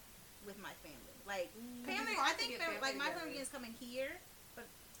trip with my family. Like family, It's hard I to think get like my family family is coming here, but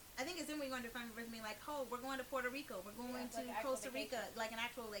I think it's then we're going to family with me like, oh, we're going to Puerto Rico, we're going Yeah, to like actual Costa Rica, vacation. like an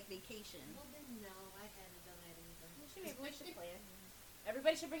actual like vacation. Well, then no, I haven't done that either. We should plan.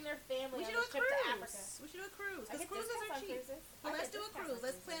 Everybody should bring their family We should on do a this trip to cruise. Africa. We should do a cruise I because get cruises discounts are on cheap. cruises. Well, I let's get do a discounts on cruise.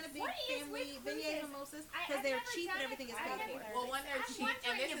 Let's cruises. plan a big What is family with Vineyard cruises? mimosas I've because they're never cheap done and it. everything is I've paid never- for. Well, one, they're I'm cheap, and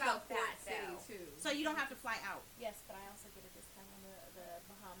wondering this is a about port that, city though. too. So you don't have to fly out. Yes, but I also get a discount on the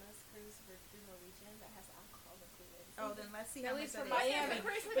Bahamas cruise through Norwegian that has alcohol included. Oh, then let's see At how much least that for is. Miami. A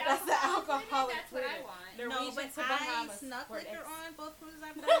cruise with But that's the alcohol alcohol included? That's what I included. want. No, Norwegian but to I Bahamas. snuck where liquor it's- on both cruises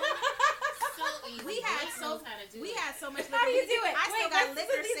I've done. So easy. We had Grace so- knows how to do We it. had so much liquor. How do you do it? I still got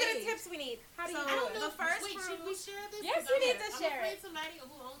liquor these are the saved. tips we need. How do So- you I do don't it? know. The first Wait, should we cruise- share this? Yes, 'Cause we I'm need to I'm share afraid it. somebody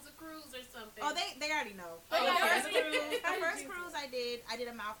who owns a cruise or something. Oh, they already know. Oh, the yeah. first How cruise, did you do cruise I did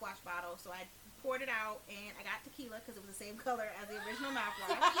a mouthwash bottle, so I poured it out and I got tequila because it was the same color as the original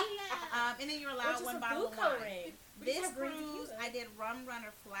mouthwash. And then you're allowed Which is one a bottle food of wine. coloring. We This just have green cruise, tequila. I did rum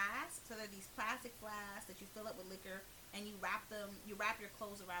runner flasks. So they're these plastic flasks that you fill up with liquor and you wrap your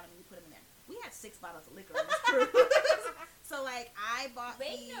clothes around them and you put them in there. We had 6 bottles of liquor on this cruise. So like I bought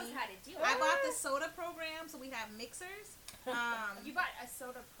Wade knows how to do it. I bought the soda program, so we have mixers. You bought a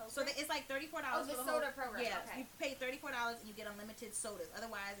soda program? So it's like $34 Oh, for the the soda whole, program, Yeah, okay. you pay $34 and you get unlimited sodas.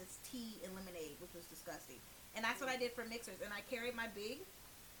 Otherwise, it's tea and lemonade, which was disgusting. And that's what I did for mixers. And I carried my big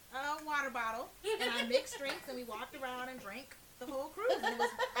water bottle and I mixed drinks and we walked around and drank the whole cruise. And it was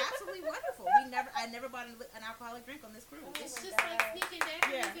absolutely wonderful. I never bought an alcoholic drink on this cruise. It's my just God. like sneaking that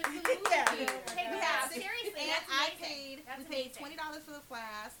Yeah. into the movie Yeah. theater. Hey, We wow, had seriously, And that's amazing. we paid $20 for the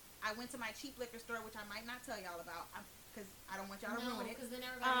flask. I went to my cheap liquor store, which I might not tell y'all about because I don't want y'all to No, ruin it. because then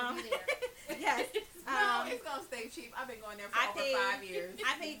everybody will be there. Yes. No, it's gonna stay cheap. I've been going there for I over paid- 5 years.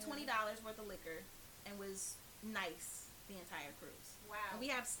 I paid $20 worth of liquor and was nice the entire cruise. Wow.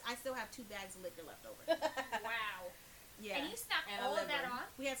 And I still have 2 bags of liquor left over. Wow. Yeah. And you snuck And a all of that liver. on?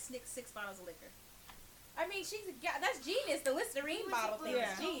 We had 6 bottles of liquor. I mean, that's genius. The Listerine bottle thing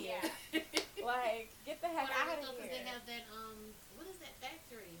Yeah. is genius. Yeah. Like, get the heck Puerto out Rico, of because here. they have that, what is that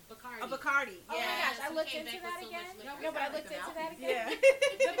factory? Bacardi. A Bacardi. Oh Yeah. my gosh, I we looked came into back with that so again. much liquor. No, but I Like looked the into that Malkies. again.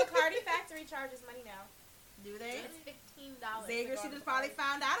 Yeah. The Bacardi factory charges money now. Do they? It's $15. Xavier to go to students probably Bacardi.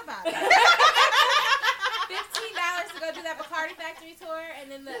 found out about it. $15 to go do that Bacardi factory tour, and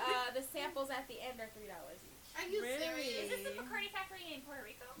then the samples at the end are $3 each. Are you Really? serious? Is this the Bacardi factory in Puerto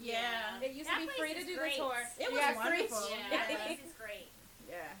Rico? Yeah. It used That to be place free to is do great. the tour. It You was got free- wonderful. Yeah. That place is great.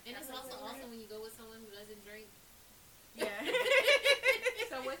 Yeah. And it's also awesome when you go with someone who doesn't drink. Yeah.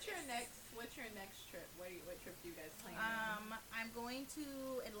 So what's your next trip? What trip do you guys plan? I'm going to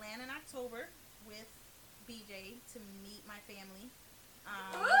Atlanta in October with BJ to meet my family.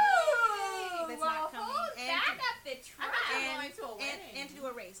 Ooh! That's Well, not coming. hold And back to- up the I'm truck. going to a wedding. and to do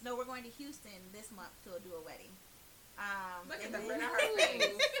a race. No, we're going to Houston this month to do a wedding. Look at and the then- grin on her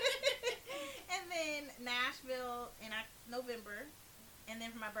face. And then Nashville in November. And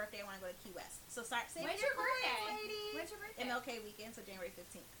then for my birthday, I want to go to Key West. So start saving When's your your birthday? coins, ladies. When's your birthday? MLK weekend, so January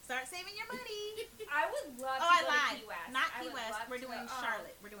 15th. Start saving your money. I would love Oh, to I go lied. to Key West. Not I Key would West. love We're to doing go. Oh.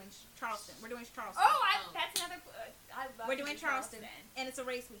 Charlotte. We're doing Charleston. We're doing Charleston. Oh, that's another. I love. We're to doing do Charleston. And it's a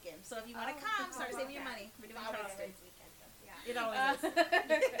race weekend. So if you want to Oh, come, I start love saving your that. money. We're doing Always a Charleston. race weekend, though. Yeah. It always is.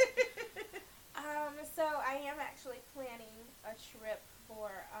 So I am actually planning a trip for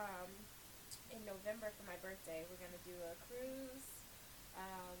in November for my birthday. We're gonna do a cruise.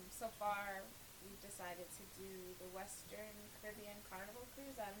 So far, we've decided to do the Western Caribbean Carnival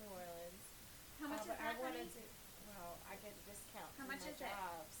Cruise out of New Orleans. How much is But that, I wanted honey? to. Well, I get a discount How through much my is it?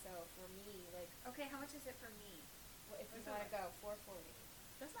 job, so for me, like, Okay, how much is it for me? if you What's want to that? go, $440.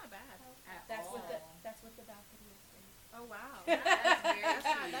 That's not bad at That's all. what the balcony is for. Oh wow. That's very That's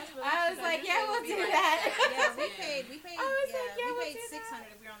not- cheap. that's really I was cheap. like, usually yeah, it we'll would be do like that. Yeah, we Yeah. paid. I was like, yeah, we we'll paid do that.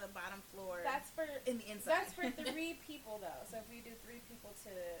 $600 if you're on the bottom floor. That's for in the inside. That's for 3 people though. So if we do 3 people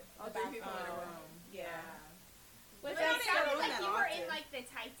to Oh, the 3 people in a Oh, room. yeah. But But that's it sounded not like that you were in often. like the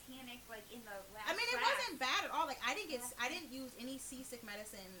Titanic, like in the last. I mean, it crash. wasn't bad at all. Like I didn't use any seasick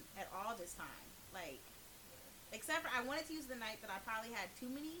medicine at all this time. Like, except for I wanted to use the night that I probably had too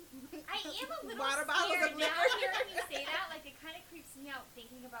many. I am a little water bottles scared of now liquor. hearing you say that. Like it kind of creeps me out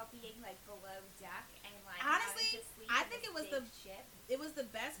thinking about being like below deck and like Honestly, having to sleep I in think this it was big the- ship. It was the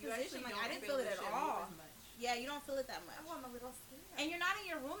best You position. actually Like I don't didn't feel it the at shit all. move as much. Yeah, you don't feel it that much. Oh, I'm a little scared. And you're not in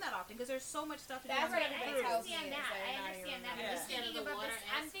your room that often because there's so much stuff to do. That's on what the I everybody cruise. tells me. understand is that. they're I not understand even that. Yeah. I'm just thinking The about water this.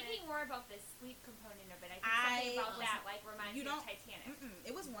 I'm aspect. thinking more about the sleep component of it. I think something about I- that like reminds you me of don't- Titanic.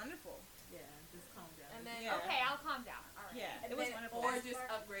 It was wonderful. Yeah, just calm down. And then Yeah. Okay, I'll calm down. All right. Yeah, And it was then- wonderful. Or As just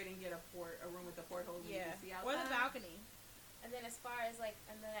far- upgrade and get a room with the portholes and you Yeah, can see or outside. the balcony. And then as far as like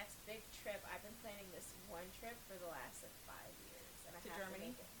in the next big trip, I've been planning this one trip for the last like 5 years, and I To have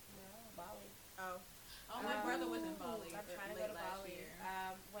Germany? to make it. No, Bali. Oh, Oh, my brother was in Ooh, Bali. I'm trying to late go to last Bali. year.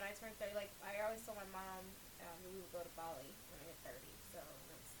 When I turned 30, like I always told my mom we would go to Bali when I hit 30. So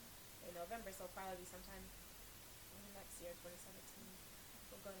that's in November. So it'll probably be sometime next year, 2017.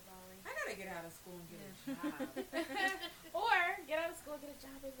 We'll go to Bali. I gotta get out of school and get a job. Or get out of school and get a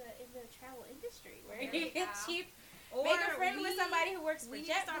job in the travel industry where There you you get go. cheap. or Make a friend with somebody who works for we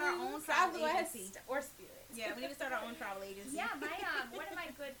need to start our JetBlue, own travel Southwest, agency. or Spirit. Yeah, we need to start our own travel agency. Yeah, my one of my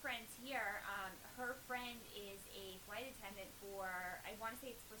good friends here, her friend is a flight attendant for, I want to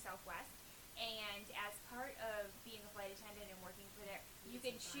say it's for Southwest, and as part of being a flight attendant and working for there, you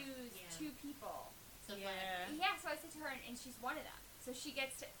can It's fun. choose Yeah. 2 people. So Yeah. Yeah, so I said to her, and she's one of them. So she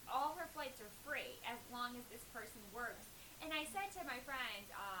gets to, all her flights are free as long as this person works. And I said to my friend,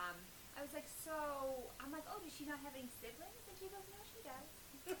 I was like, so, I'm like, oh, does she not have any siblings? And she goes, no, she does.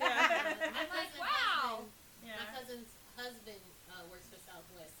 I'm like, wow. Yeah. My cousin's husband works for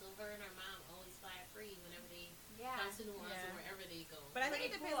Southwest, so her and her mom always fly free whenever they Yeah. come to New Orleans Yeah. or wherever they go. But I think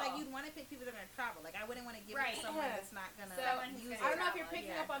it Pretty depends. Like cool. you'd want to pick people that are gonna travel. Like I wouldn't want to give Right. it to someone Yeah. that's not gonna So, use I don't it. know if you're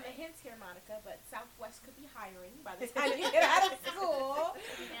picking Yeah. up on the hints here, Monica, but Southwest could be hiring by the time you get out of school.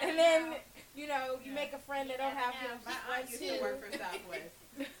 And then, you know, you Yeah. make a friend that You don't never have know. you know, My just aunt one, used to two. work for Southwest.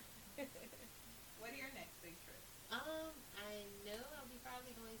 What are your next big trips? I know I'll be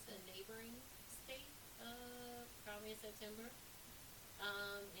probably going to a neighboring state, probably in September.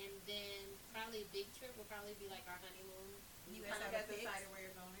 And then probably a big trip will probably be like our honeymoon. You You guys kind have of a got fix? decided where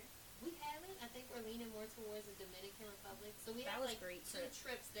you're going. We haven't. I think we're leaning more towards the Dominican Republic. So we That have was like great 2 trip.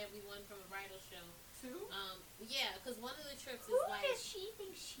 trips that we won from a bridal show. 2? Yeah, because one of the trips Who is like does she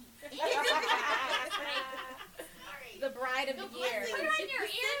think she is? Sorry. The bride of the the year. Put on your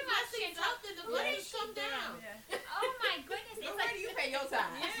earmuffs blessings and up and the what blessings is she come down. Oh my goodness. But It's where like, do you pay your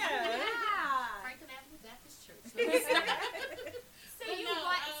time? Yeah. Franklin Avenue Baptist Church. so But you no,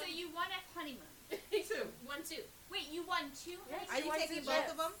 won, so you won a honeymoon. 2. 1-2. Wait, you won 2 Yes. Are you Why taking is it both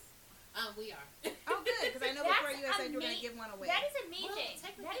just- of them? We are. Oh, good. Because I know That's before you had said you were gonna ama- give one away. That is Well, amazing.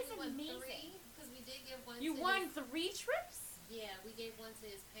 technically That is we won amazing. 3 because we did give one. You to won His, 3 trips? yeah, we gave one to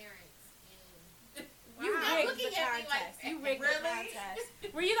his parents. And You Wow. rigged Looking the at me like, contest. You rigged really? the contest.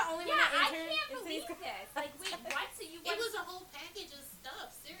 Were you the only Yeah, one that I entered? can't into believe these this. Like, wait, what? So you won? it was a whole package of stuff.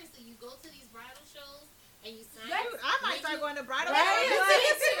 Seriously, you go to these bridal shows and you sign. Dude, I might start going to bridal. Right?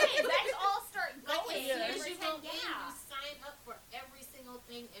 shows. Let's all start Like going. as soon and as you pretend, go in, yeah. you sign up for every single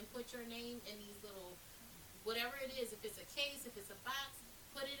thing and put your name in these little, whatever it is. If it's a case, if it's a box,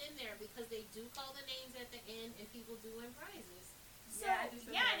 put it in there because they do call the names at the end and people do win prizes. So, Yeah, I just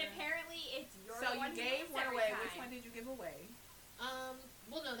yeah, and remember. apparently it's your So one you who gave wins one every away. time. Which one did you give away?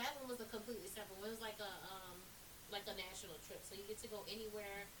 Well, no, that one was a completely separate one. It was like a national trip, so you get to go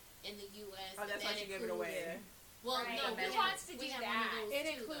anywhere in the U.S. Oh, that's and why that you gave it includes- away. Well, Right. no, Who wants to we do have that? one of those It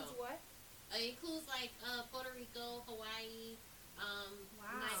too, includes though. what? It includes like Puerto Rico, Hawaii.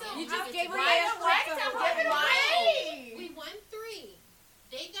 Wow. So You I just was gave to away buy a the trip trip to to Hawaii. We won 3.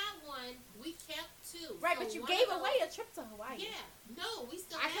 They got 1. We kept 2. Right, So but you one gave of away those- a trip to Hawaii. Yeah. No, we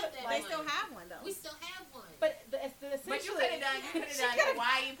still I have could- that. They one. still have one though. We still have one. But the But you essentially, could have done She coulda-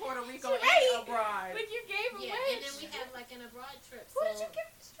 Hawaii, Puerto Rico, Right. and abroad. but you gave away. Yeah, and then a we trip. have like an abroad trip. Who so did you give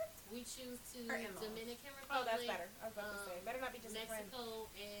this trip to? we choose to Her in-laws. Dominican Republic. Oh, that's better. I was about to say, better not be just a friend. Mexico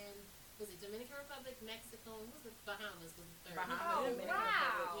and was it Dominican Republic, Mexico, and what was the Bahamas was the third. Bahamas. Oh Dominican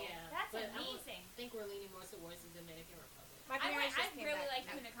wow, Yeah, that's but amazing. I think we're leaning more towards the Dominican Republic. My I parents I just came really back. like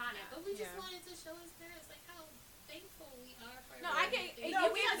Punta Cana. Yeah, but we just Yeah. wanted to show his parents like how thankful we are for. No, I get. everything. No,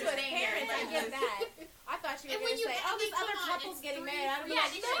 we we have to understand parents. I that. get that. I thought you And were when going to you say, have "Oh, this me, other come on, couple's it's getting three married." I'd be Yeah,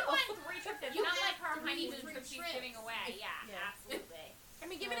 like, she "No." won 3 trips. It's You not like have her three honeymoon free trip she's trips. giving away. Yeah, Yeah. absolutely. I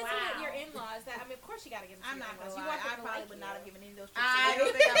mean, give it to Wow. your in-laws. That I mean, of course you got to give it to I'm your not in-laws. gonna You lie. want I them to probably like would you. not have given any of those trips. I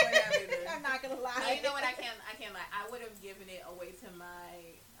don't think I would have either. I'm not gonna lie. You know what? I can't lie. I would have given it away to my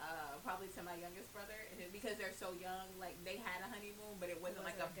probably to my youngest brother, and because they're so young. Like they had a honeymoon, but it wasn't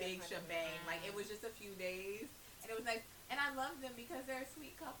like a wasn't a good big honeymoon. shebang. Like it was just a few days, and it was nice. And I love them because they're a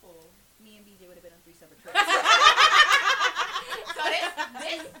sweet couple. Me and BJ would have been on 3 separate trips. So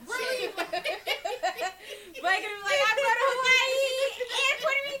this Really? Blake would be like, "I'm going to Hawaii and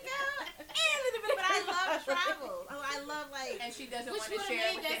Puerto Rico and the Dominican." But I love travel. Oh, I love like. and she doesn't Which want to would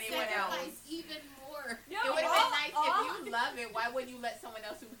share have it made with that anyone else. sacrifice even more. It would have been nice if you love it. Why would you let someone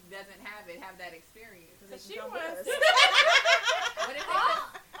else who doesn't have it have that experience? Because She they come wants with us. What if they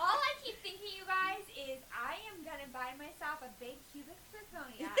All I keep thinking, you guys, is I am gonna buy myself a big cubic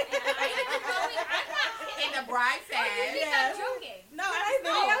zirconia, and I am going. I'm not kidding. in the bride Oh, you think Yeah. I'm joking? No,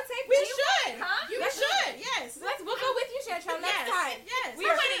 videotape we you? should. Huh? We should. Yes. We'll go with you, Chantal, next Yes. time. Yes. We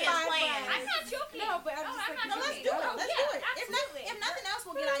are Somebody is fine, playing. fine. I'm not joking. No, but I'm Oh, just I'm like, not No, let's joking. do it. Oh, Let's yeah, do it. absolutely. If nothing else,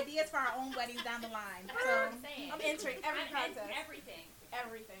 we'll get ideas for our own weddings down the line. That's So. what I'm saying. I'm entering every I'm contest. everything.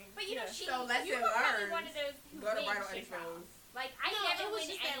 Everything. But you know, Yeah. she, So lesson you were probably learned. one of those who Go to wins Bridal shit Expos. wrong. Like I No, never it was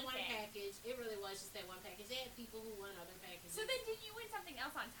win just that one anything. package. It really was just that one package. They had people who won other packages. So then, did you win something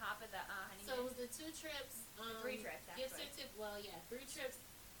else on top of the honeymoon? So it was the 2 trips. 3 trips, Gift actually. certificate. Well, yeah, 3 trips.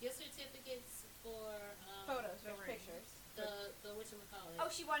 Gift certificates for Photos, The or ring. pictures. the whatchamacallit, Oh,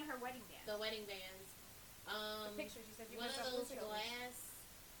 she won her wedding band. the wedding bands. The pictures you said you One went of up those with. glass,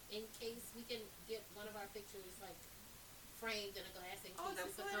 in case we can get one of our pictures like framed in a glass in case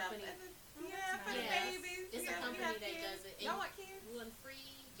it's a company. Yeah, for the Yes. babies. It's a Yeah, when you company have that kids. does it. Y'all And want kids? we won free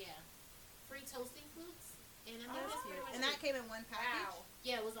toasting flutes, and I think Oh, that's pretty much and it. that came in one package. Wow.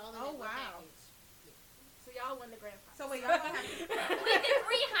 Yeah, it was all in Oh, that one wow. package. So y'all won the grand prize. So wait, y'all gonna have to. Wait, the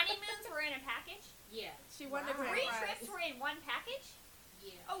 3 honeymoons were in a package? Yeah, She won the Wow. grand 3 prize. trips were in one package?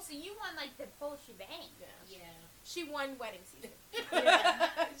 yeah, Oh, so you won like the full shebang. Yeah. yeah. She won wedding season.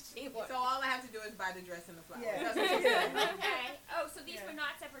 She won. So all I have to do is buy the dress and the flowers. Yeah. That's what she said. Okay. Oh, so these Yeah. were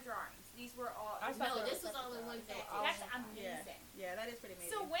not separate drawings. These were all. I thought No, they were this was all in separate one drawings. package. That's Yeah. amazing. Yeah, that is pretty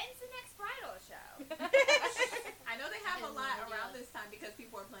amazing. So when's the next bridal show? I know they have a I lot have no around idea. this time because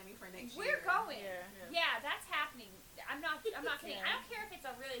people are planning for next year. We're going. Yeah. Yeah, that's happening. I'm not kidding. Yeah. I don't care if it's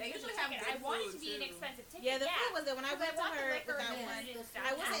a really They expensive usually have ticket. I good want it food, to be an too. expensive ticket. Yeah, the food was good. When I Because went to want the her liquor with that and one, food and stuff.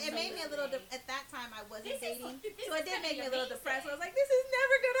 I wasn't. It made me a little. Absolutely. At that time, I wasn't This is dating, like- this so it is did gonna make be me a little amazing. depressed. I was like, "This is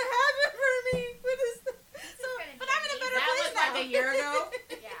never gonna happen for me." For this, so, gonna but be I'm in a better That place was now. like a year ago.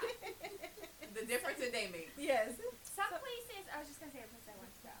 Yeah. The difference a day makes. Yes. Some places, I was just gonna say a place I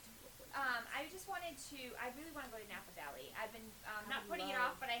want to go. I just wanted to. I really want to go to Napa Valley. I've been not putting it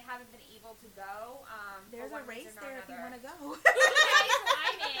off, but I haven't been able to go. There's for a one race reason or there if you another. want to go. Okay, so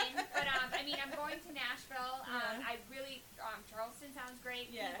I'm in, but I mean, I'm going to Nashville. Yeah. I really Charleston sounds great.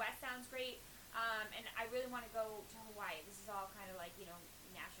 Yeah. Key West sounds great. And I really want to go to Hawaii. This is all kind of like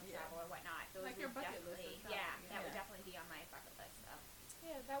national Yeah. travel or whatnot. Those Like your would bucket list definitely, of travel, yeah, that would yeah. definitely be on my bucket list. So.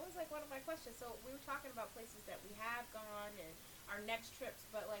 Yeah, that was like one of my questions. So we were talking about places that we have gone and our next trips,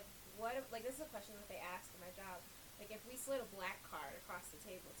 but like what if, like this is a question that they asked in my job. Like if we slid a black card across the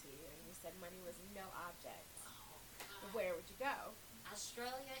table to you and you said money was no object, where would you go?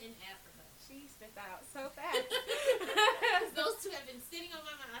 Australia and Africa. She spit that out so fast. Those two have been sitting on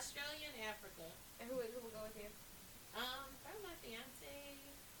my mind. Australia and Africa. And who would go with you? Probably my fiance,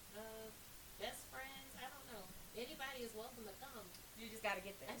 best friends. I don't know. Anybody is welcome to come. You just gotta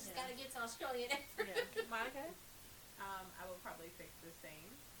get there. I just gotta get to Australia and Africa. Yeah. Monica? I would probably pick the same.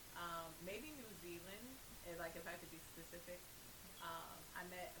 Maybe New Zealand, like if I could be specific. I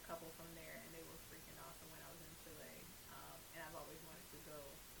met a couple from there and they were freaking awesome when I was in Chile. And I've always wanted to go.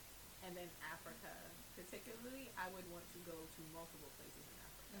 And then Africa, particularly, I would want to go to multiple places in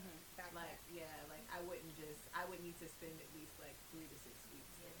Africa. Like, yeah, like I would need to spend at least like 3 to 6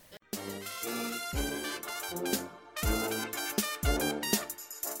 weeks.